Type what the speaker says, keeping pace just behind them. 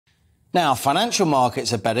Now, financial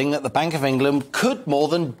markets are betting that the Bank of England could more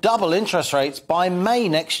than double interest rates by May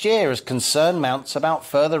next year as concern mounts about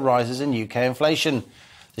further rises in UK inflation.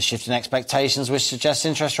 The shift in expectations, which suggests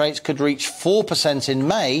interest rates could reach 4% in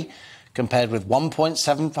May, compared with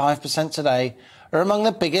 1.75% today, are among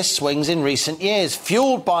the biggest swings in recent years,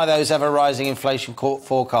 fuelled by those ever-rising inflation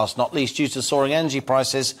forecasts, not least due to soaring energy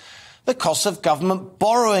prices. The costs of government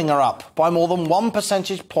borrowing are up by more than 1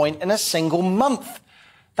 percentage point in a single month.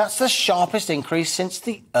 That's the sharpest increase since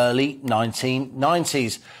the early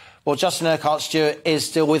 1990s. Well, Justin Urquhart Stewart is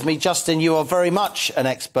still with me. Justin, you are very much an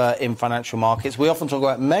expert in financial markets. We often talk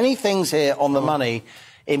about many things here on The Money.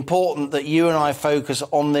 Important that you and I focus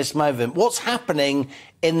on this moment. What's happening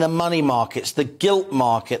in the money markets, the gilt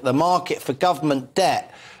market, the market for government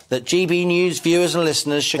debt that GBNews viewers and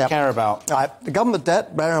listeners should care about? The government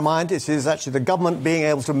debt, bear in mind, it is actually the government being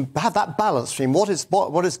able to have that balance between what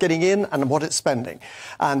it's getting in and what it's spending.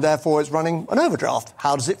 And therefore, it's running an overdraft.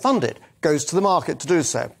 How does it fund it? Goes to the market to do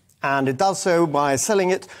so. And it does so by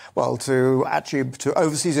selling it, well, to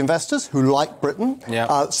overseas investors who like Britain,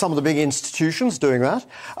 some of the big institutions doing that,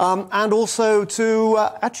 and also to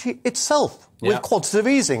actually itself with quantitative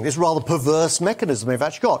easing, this rather perverse mechanism they've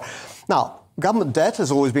actually got. Now, government debt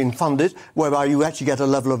has always been funded whereby you actually get a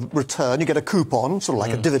level of return. You get a coupon, sort of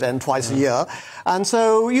like a dividend twice a year. And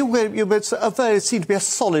so there seems to be a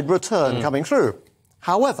solid return coming through.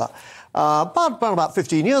 However, about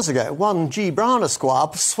 15 years ago, one G. Brown Esquire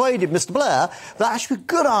persuaded Mr. Blair that actually a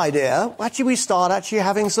good idea, we start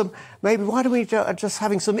having some, maybe why don't we just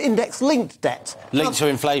having some index-linked debt? Linked to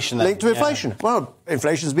inflation, then. Linked to inflation. Well,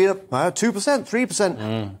 inflation's been up 2%,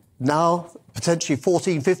 3%. Now, potentially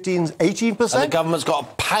 14, 15, 18%. And the government's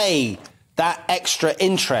got to pay that extra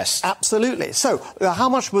interest. Absolutely. So, how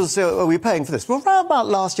much are we paying for this? Well, round about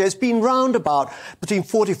last year, it's been round about between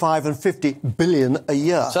 45 and 50 billion a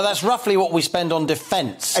year. So that's roughly what we spend on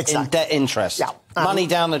defence in debt interest. Yeah. Money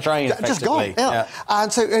down the drain, effectively. Just gone, yeah.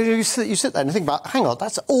 And so you sit there and think about, hang on,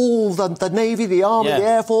 that's all the Navy, the Army, the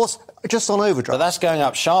Air Force, just on overdraft. But that's going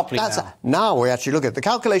up sharply now. Now we actually look at the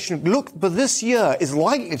calculation. But this year is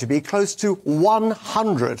likely to be close to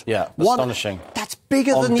 100. Yeah, astonishing. That's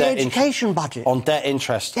bigger than the education budget. On debt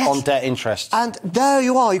interest. Yes. On debt interest. And there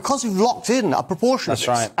you are, because you've locked in a proportion of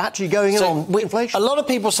this, actually going in on inflation. A lot of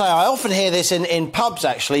people say, I often hear this in pubs,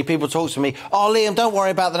 actually. People talk to me, Liam, don't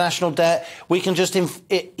worry about the national debt. We can just, a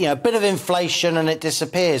bit of inflation and it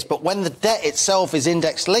disappears. But when the debt itself is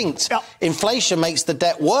index-linked, inflation makes the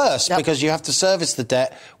debt worse because you have to service the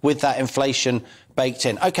debt with that inflation baked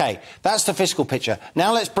in. OK, that's the fiscal picture.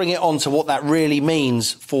 Now let's bring it on to what that really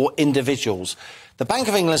means for individuals. The Bank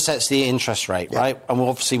of England sets the interest rate, right? And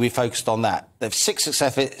obviously we focused on that. They've 6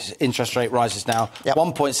 successive interest rate rises now,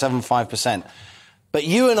 1.75%. But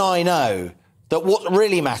you and I know that what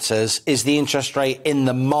really matters is the interest rate in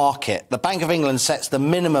the market. The Bank of England sets the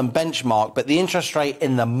minimum benchmark, but the interest rate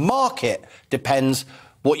in the market depends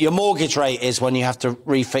what your mortgage rate is when you have to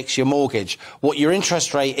refix your mortgage, what your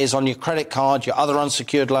interest rate is on your credit card, your other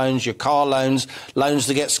unsecured loans, your car loans, loans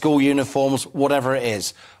to get school uniforms, whatever it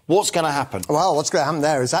is. What's going to happen? Well, what's going to happen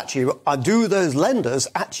there is actually, do those lenders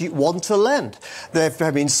actually want to lend? They've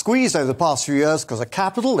been squeezed over the past few years because of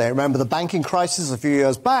capital. They remember the banking crisis a few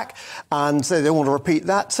years back, and so they don't want to repeat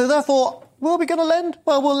that. So therefore, will we going to lend?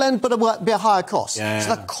 Well, we'll lend, but it will be a higher cost.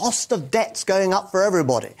 So the cost of debt's going up for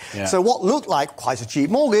everybody. So what looked like quite a cheap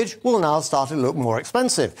mortgage will now start to look more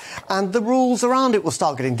expensive. And the rules around it will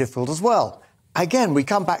start getting difficult as well. Again, we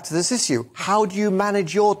come back to this issue. How do you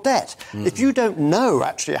manage your debt? If you don't know,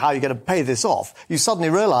 actually, how you're going to pay this off, you suddenly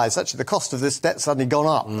realise, actually, the cost of this debt's suddenly gone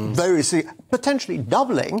up, potentially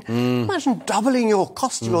doubling. Imagine doubling your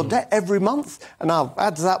cost of your debt every month. And now,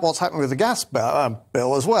 add to that what's happening with the gas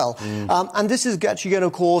bill as well. And this is actually going to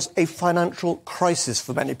cause a financial crisis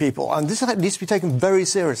for many people. And this needs to be taken very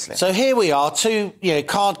seriously. So here we are, two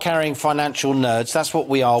card-carrying financial nerds. That's what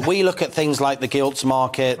we are. We look at things like the gilts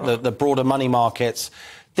market, the broader money markets.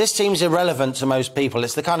 This seems irrelevant to most people.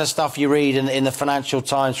 It's the kind of stuff you read in the Financial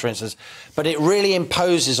Times, for instance. But it really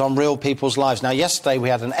imposes on real people's lives. Now, yesterday we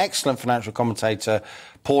had an excellent financial commentator,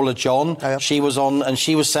 Paula John. She was on and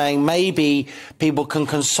she was saying maybe people can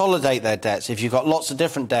consolidate their debts. If you've got lots of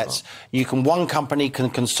different debts, one company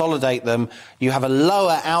can consolidate them. You have a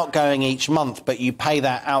lower outgoing each month, but you pay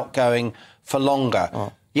that outgoing for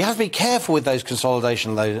longer. You have to be careful with those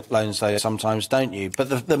consolidation loans, though, sometimes, don't you?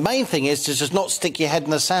 But the main thing is to just not stick your head in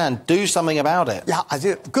the sand. Do something about it. Yeah, I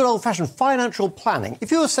do. Good old-fashioned financial planning. If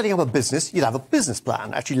you were setting up a business, you'd have a business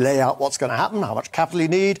plan. Actually lay out what's going to happen, how much capital you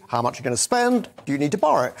need, how much you're going to spend, do you need to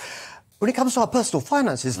borrow it. when it comes to our personal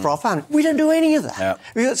finances for our family, we don't do any of that.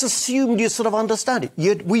 Yeah. It's assumed you sort of understand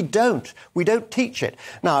it. We don't. We don't teach it.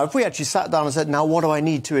 Now, if we actually sat down and said, now, what do I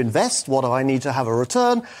need to invest? What do I need to have a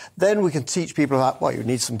return? Then we can teach people about, well, you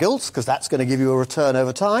need some gilts, because that's going to give you a return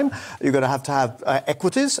over time. You're going to have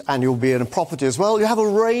equities, and you'll be in a property as well. You have a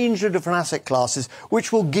range of different asset classes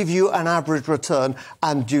which will give you an average return.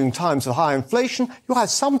 And during times of high inflation, you'll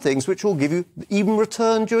have some things which will give you even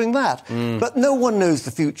return during that. But no one knows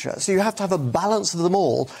the future. So you have to have a balance of them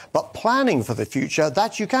all, but planning for the future,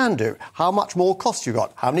 that you can do. How much more cost you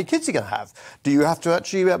got? How many kids are you going to have? Do you have to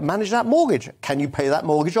actually manage that mortgage? Can you pay that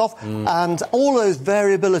mortgage off? And all those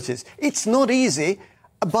variabilities. It's not easy,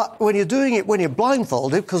 but when you're doing it when you're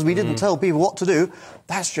blindfolded, because we didn't tell people what to do,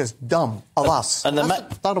 that's just dumb of us. And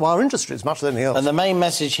that's part of our industry as much as anything else. And the main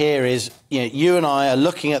message here is, you and I are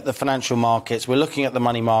looking at the financial markets, we're looking at the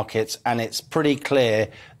money markets, and it's pretty clear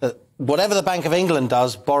that whatever the Bank of England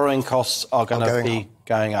does, borrowing costs are going to be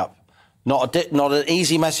going up. Not an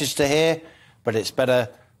easy message to hear, but it's better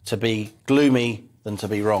to be gloomy than to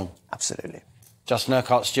be wrong. Absolutely. Justin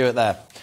Urquhart Stewart there.